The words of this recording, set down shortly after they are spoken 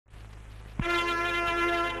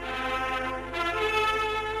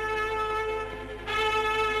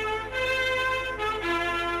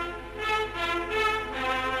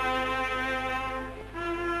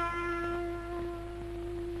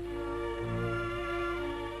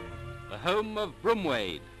home of Broom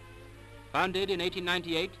Wade. Founded in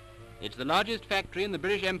 1898, it's the largest factory in the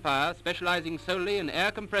British Empire specializing solely in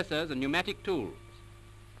air compressors and pneumatic tools.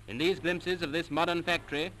 In these glimpses of this modern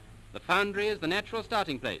factory, the foundry is the natural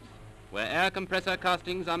starting place where air compressor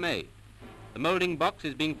castings are made. The molding box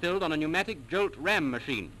is being filled on a pneumatic jolt ram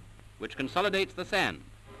machine, which consolidates the sand.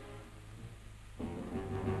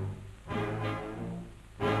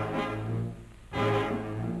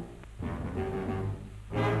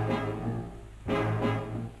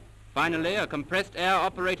 Finally, a compressed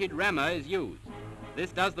air-operated rammer is used.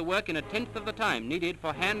 This does the work in 1/10 of the time needed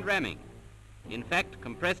for hand ramming. In fact,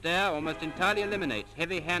 compressed air almost entirely eliminates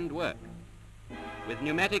heavy hand work. With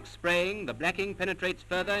pneumatic spraying, the blacking penetrates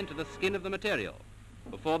further into the skin of the material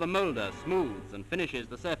before the molder smooths and finishes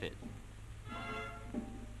the surface.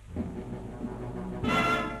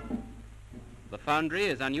 The foundry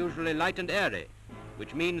is unusually light and airy,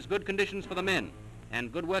 which means good conditions for the men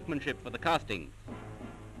and good workmanship for the castings.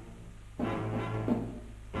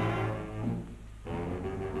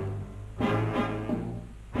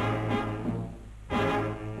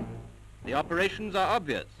 The operations are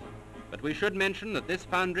obvious, but we should mention that this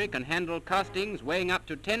foundry can handle castings weighing up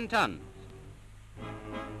to 10 tons.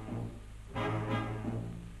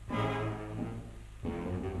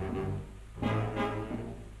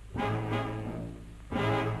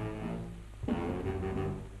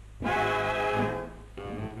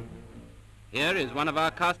 Here is one of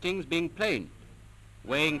our castings being planed.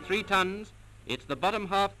 Weighing 3 tons, it's the bottom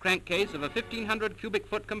half crankcase of a 1,500 cubic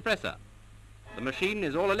foot compressor. The machine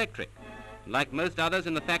is all electric. Like most others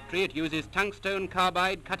in the factory, it uses tungsten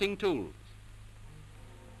carbide cutting tools.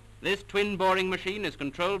 This twin boring machine is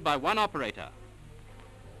controlled by one operator.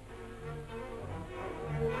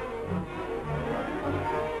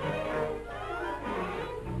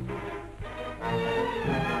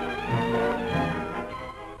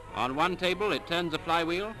 On one table it turns a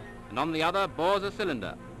flywheel, and on the other bores a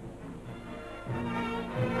cylinder.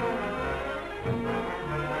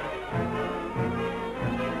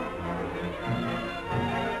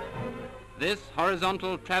 This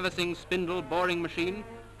horizontal traversing spindle boring machine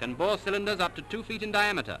can bore cylinders up to 2 feet in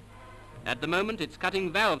diameter. At the moment, it's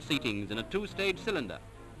cutting valve seatings in a 2-stage cylinder.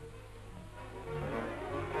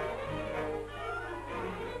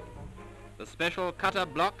 The special cutter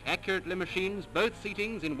block accurately machines both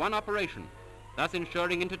seatings in one operation, thus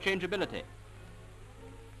ensuring interchangeability.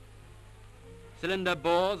 Cylinder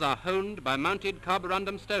bores are honed by mounted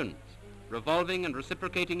carborundum stones, revolving and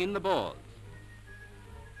reciprocating in the bores.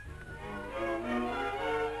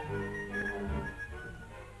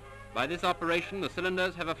 By this operation, the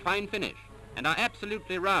cylinders have a fine finish and are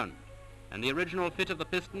absolutely round, and the original fit of the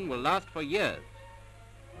piston will last for years.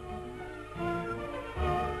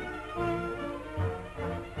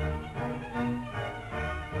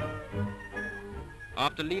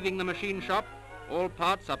 After leaving the machine shop, all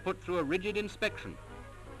parts are put through a rigid inspection.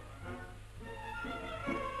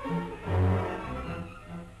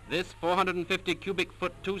 This 450 cubic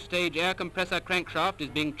foot 2-stage air compressor crankshaft is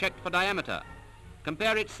being checked for diameter.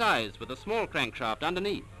 Compare its size with a small crankshaft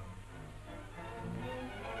underneath.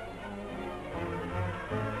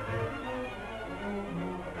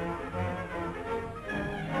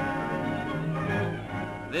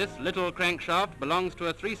 This little crankshaft belongs to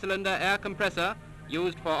a 3-cylinder air compressor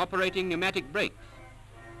used for operating pneumatic brakes.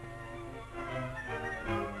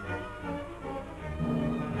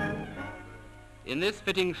 In this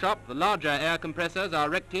fitting shop, the larger air compressors are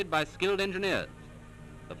erected by skilled engineers.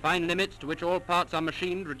 The fine limits to which all parts are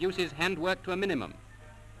machined reduces handwork to a minimum.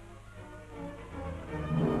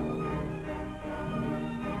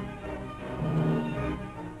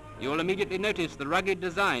 You will immediately notice the rugged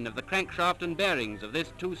design of the crankshaft and bearings of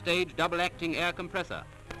this 2-stage double-acting air compressor.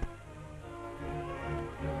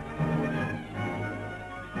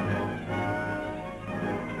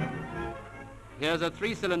 Here's a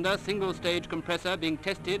 3-cylinder single-stage compressor being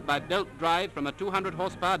tested by belt drive from a 200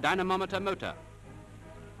 horsepower dynamometer motor.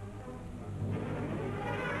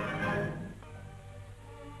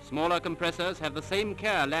 Smaller compressors have the same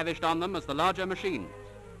care lavished on them as the larger machines.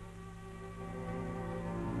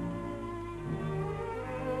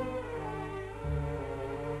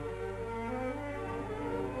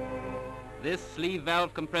 This sleeve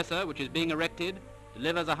valve compressor, which is being erected,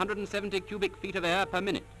 delivers 170 cubic feet of air per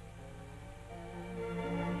minute.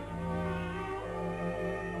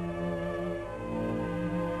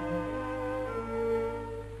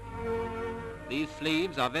 These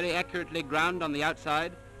sleeves are very accurately ground on the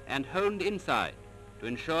outside and honed inside to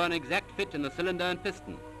ensure an exact fit in the cylinder and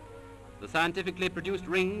piston. The scientifically produced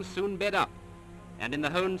rings soon bed up, and in the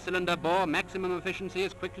honed cylinder bore maximum efficiency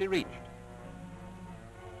is quickly reached.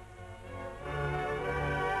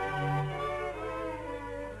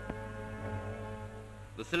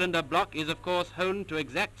 cylinder block is of course honed to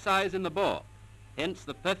exact size in the bore, hence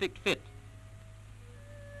the perfect fit.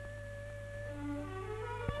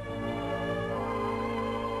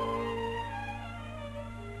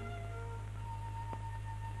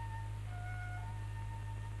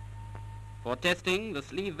 For testing, the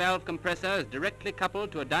sleeve valve compressor is directly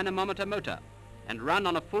coupled to a dynamometer motor and run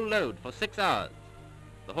on a full load for 6 hours.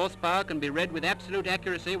 The horsepower can be read with absolute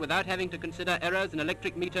accuracy without having to consider errors in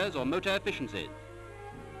electric meters or motor efficiencies.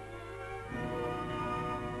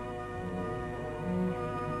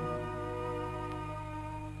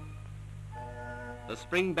 The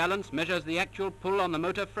spring balance measures the actual pull on the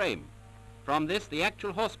motor frame. From this, the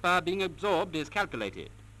actual horsepower being absorbed is calculated.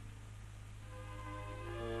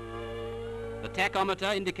 The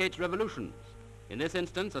tachometer indicates revolutions, in this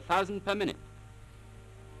instance 1,000 per minute.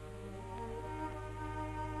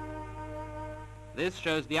 This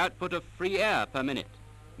shows the output of free air per minute,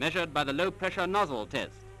 measured by the low pressure nozzle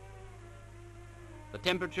test. The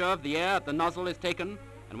temperature of the air at the nozzle is taken,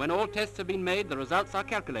 and when all tests have been made, the results are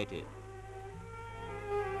calculated.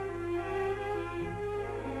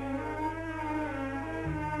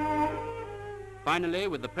 Finally,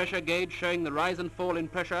 with the pressure gauge showing the rise and fall in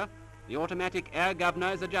pressure, the automatic air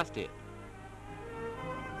governor is adjusted.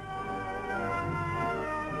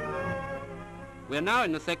 We are now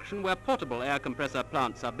in the section where portable air compressor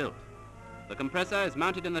plants are built. The compressor is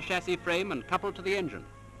mounted in the chassis frame and coupled to the engine.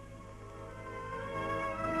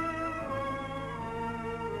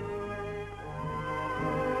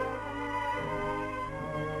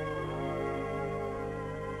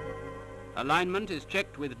 Alignment is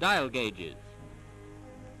checked with dial gauges.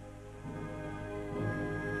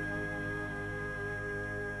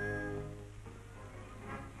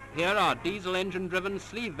 Here are diesel engine-driven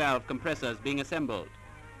sleeve valve compressors being assembled.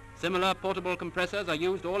 Similar portable compressors are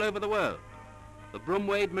used all over the world. The Broom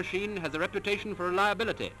Wade machine has a reputation for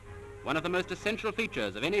reliability, one of the most essential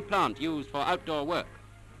features of any plant used for outdoor work.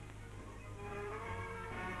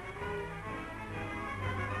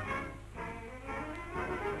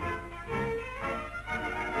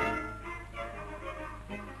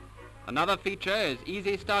 Another feature is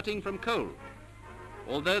easy starting from cold.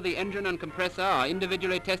 Although the engine and compressor are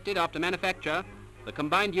individually tested after manufacture, the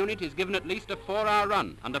combined unit is given at least a 4-hour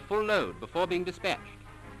run under full load before being dispatched.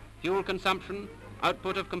 Fuel consumption,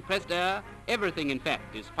 output of compressed air, everything in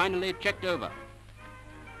fact is finally checked over.